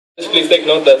Please take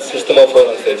note that system of phone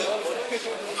on stage.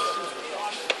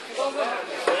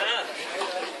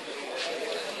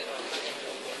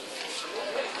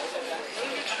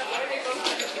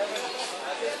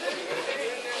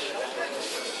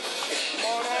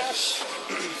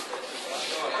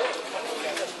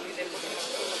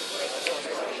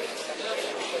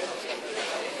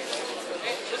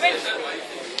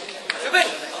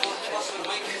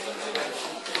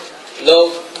 Hello.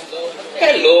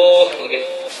 Hello.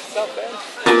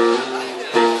 Okay.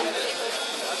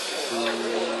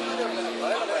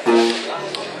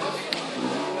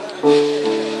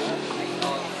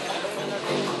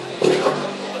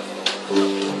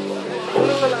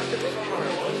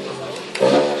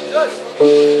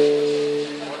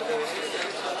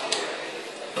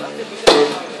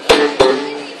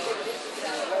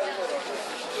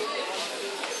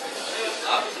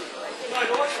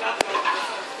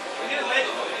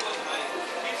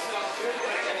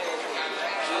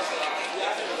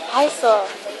 Hi, sir.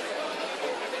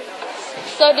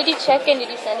 Sir, did you check and did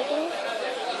you send it to me?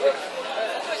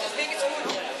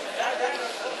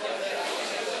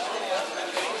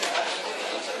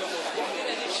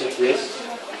 Yes.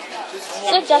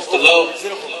 Sir, just Hello.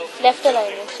 left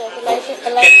alignment, sir. The license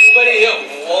Can alignment. anybody hear?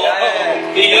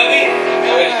 Can you hear me?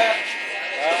 Okay.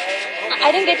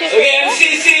 I didn't get your Okay,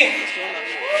 MCC.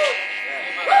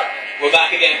 We're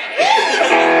back again.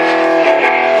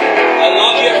 I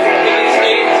love your freaking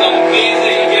state. It's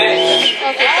amazing, okay?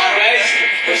 Okay, sir. Guys,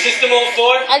 for System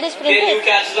 04, I'll just print get new it.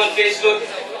 catches on Facebook.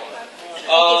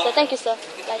 Thank you, sir.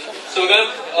 Bye, sir. So we're going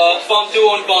to form two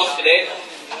own comps today.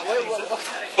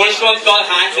 First one's called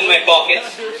hands in my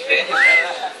pockets. Okay.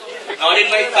 Not in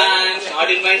my pants, not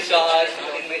in my shorts,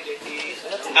 not in my jetties.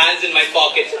 Hands in my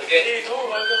pockets, okay?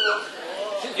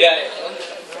 Yeah.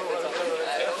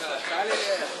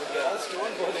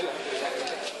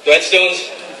 Whetstones.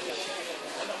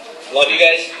 Love you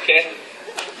guys, okay?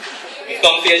 We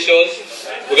come for your shows.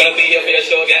 We're going to be here for your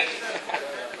show again.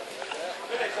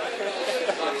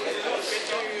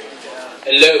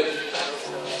 Hello.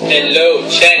 Hello.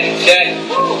 Check, check.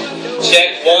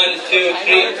 Check. 1, 2,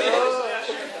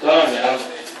 3.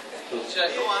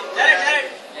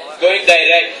 Going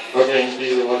direct. Okay,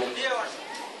 please one.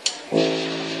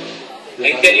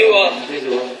 And can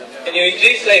you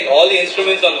increase like all the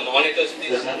instruments on the monitors, please?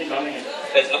 There's nothing coming in.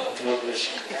 There's not. No, please.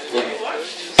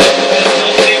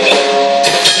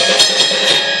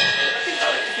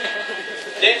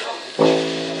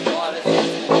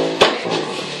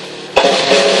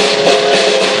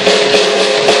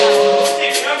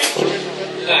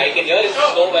 I can hear it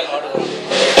so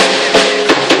well.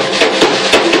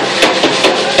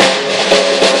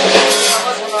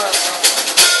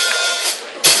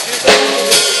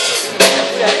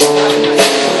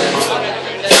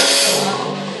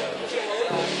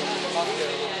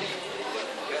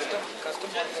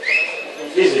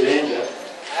 Please remain there.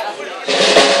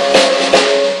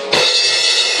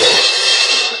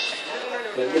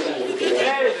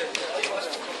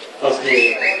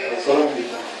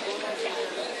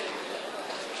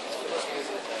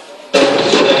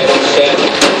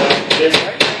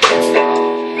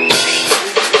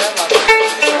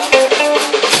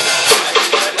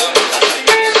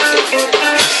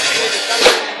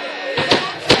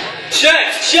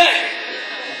 Check, check.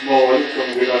 More volume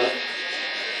from Gidana.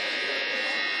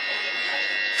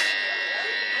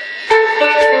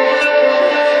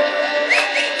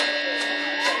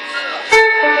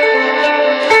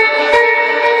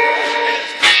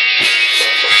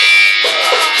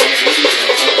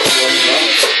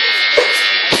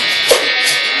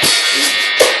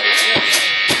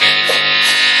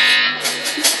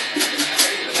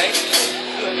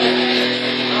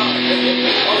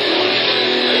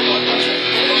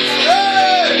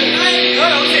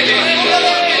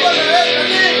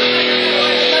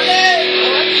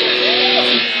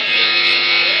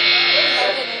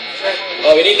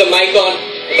 Oh, we need the mic on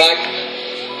the back.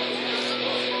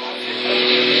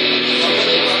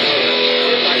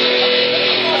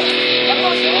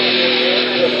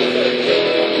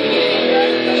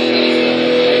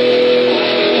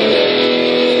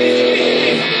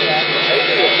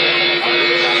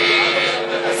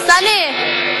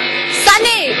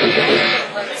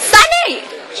 Sunny!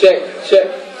 Check, check.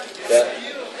 Yeah.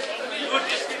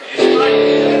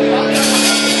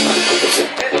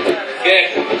 Okay.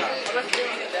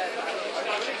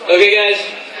 Okay, guys.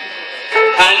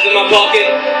 Hands in my pocket.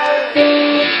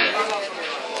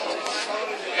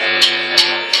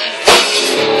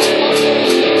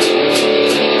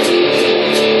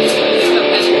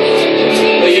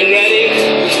 Are you ready?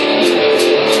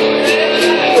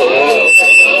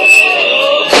 Oh.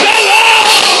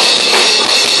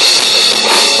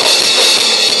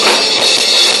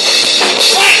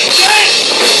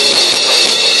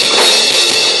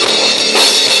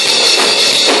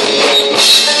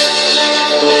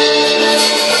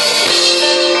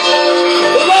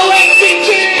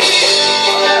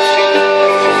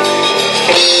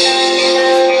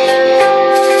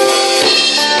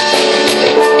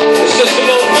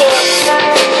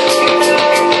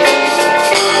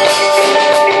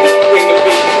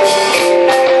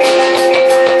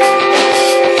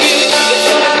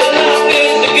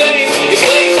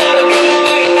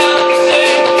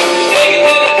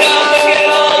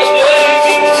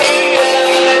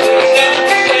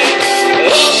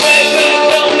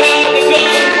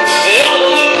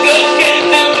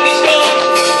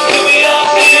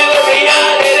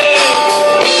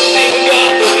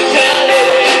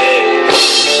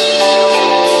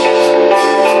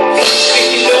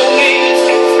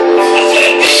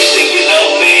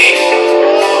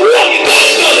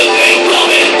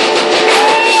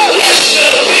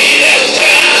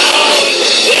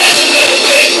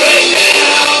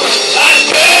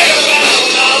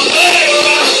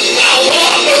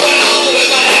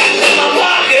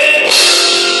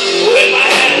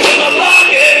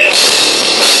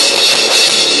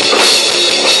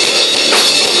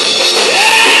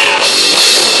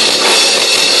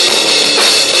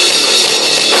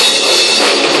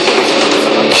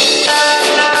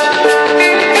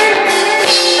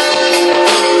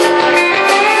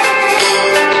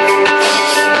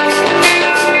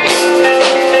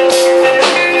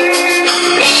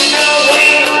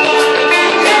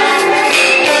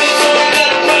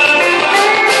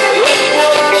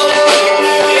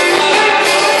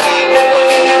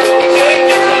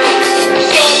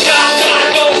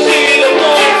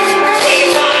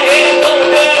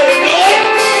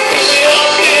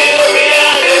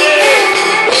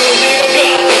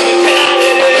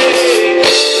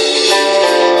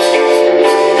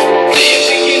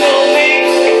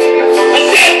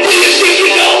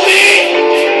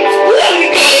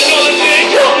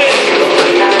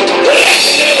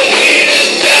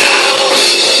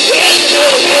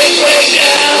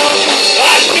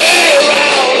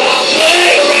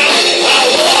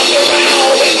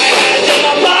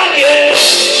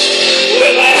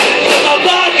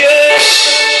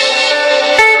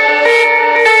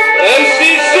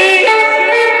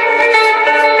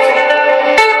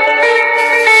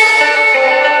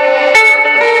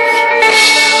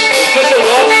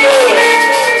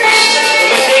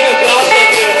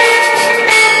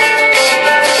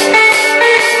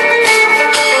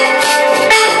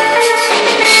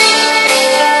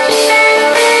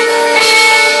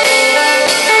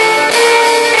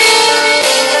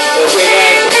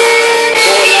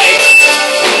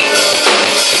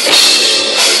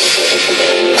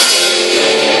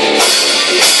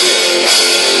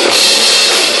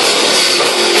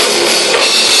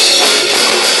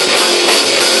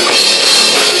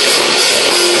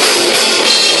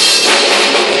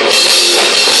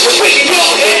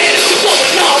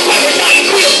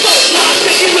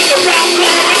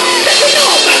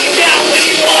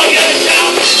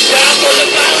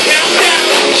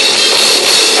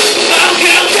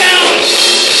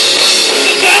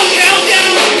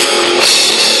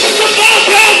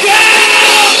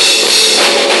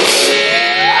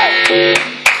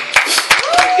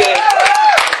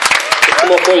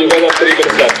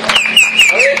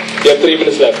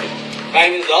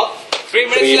 Time is up. 3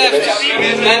 minutes 3 left. minutes. 3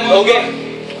 minutes left. Okay.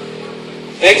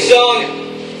 Next song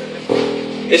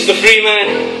is The Free Man.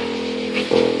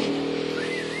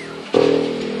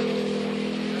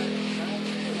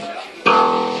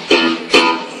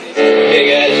 Hey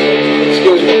guys.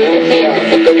 Excuse me.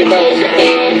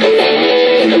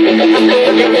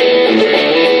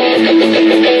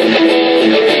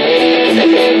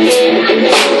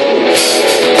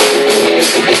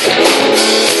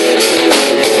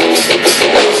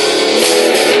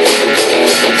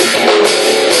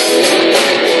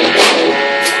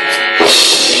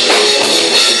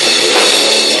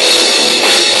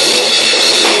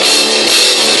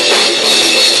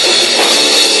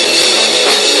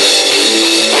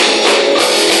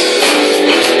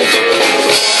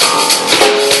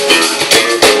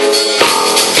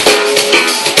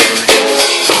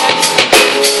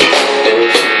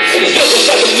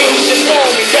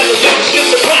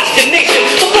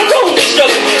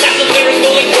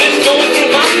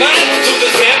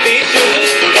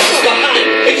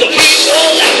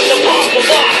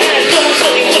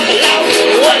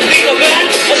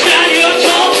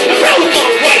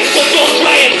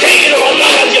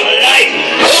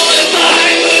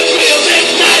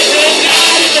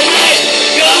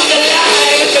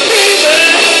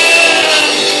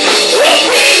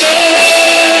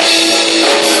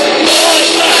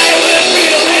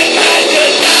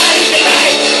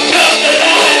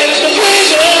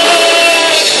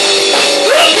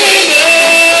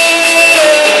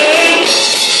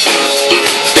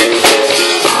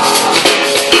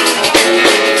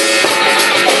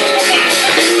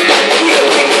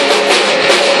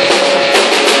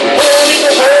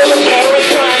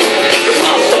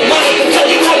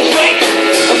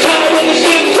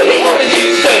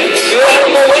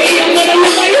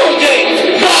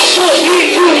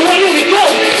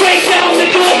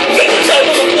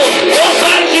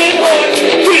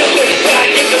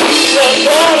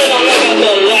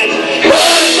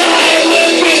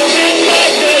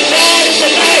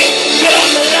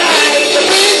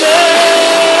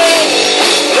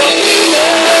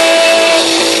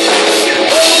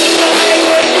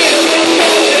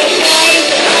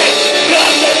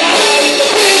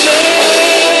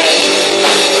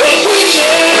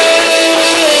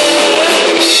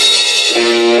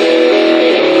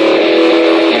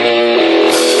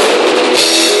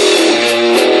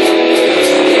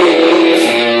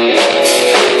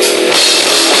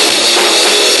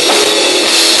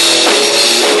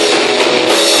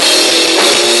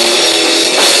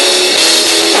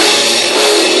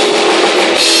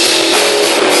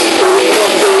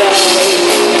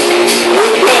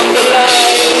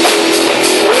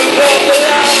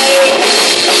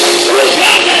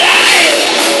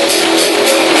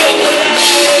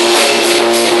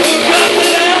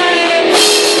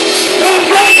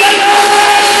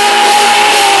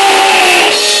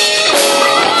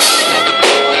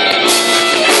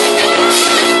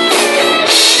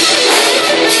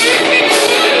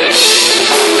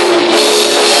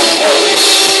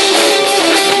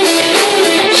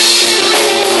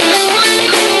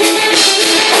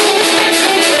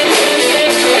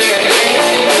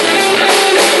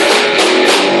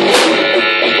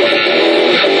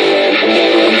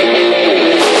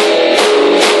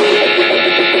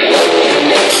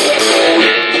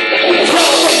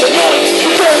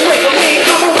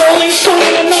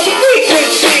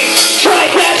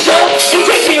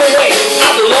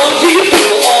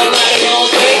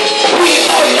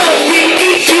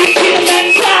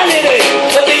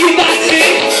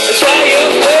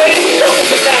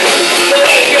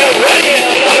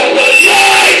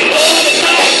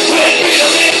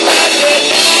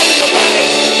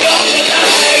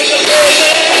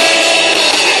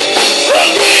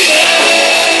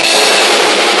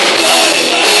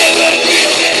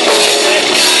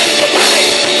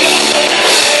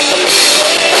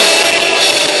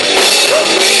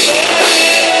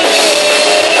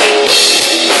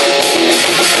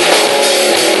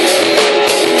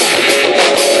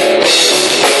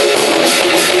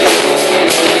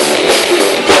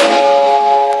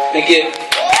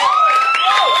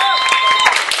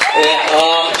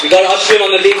 We got Ashwin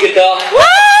on the lead guitar,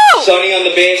 Sonny on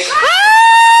the bass,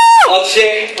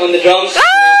 Akshay on the drums,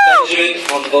 Benjamin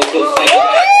on the vocals.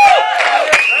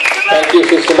 Thank you,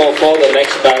 System of Four. The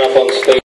next band up on stage.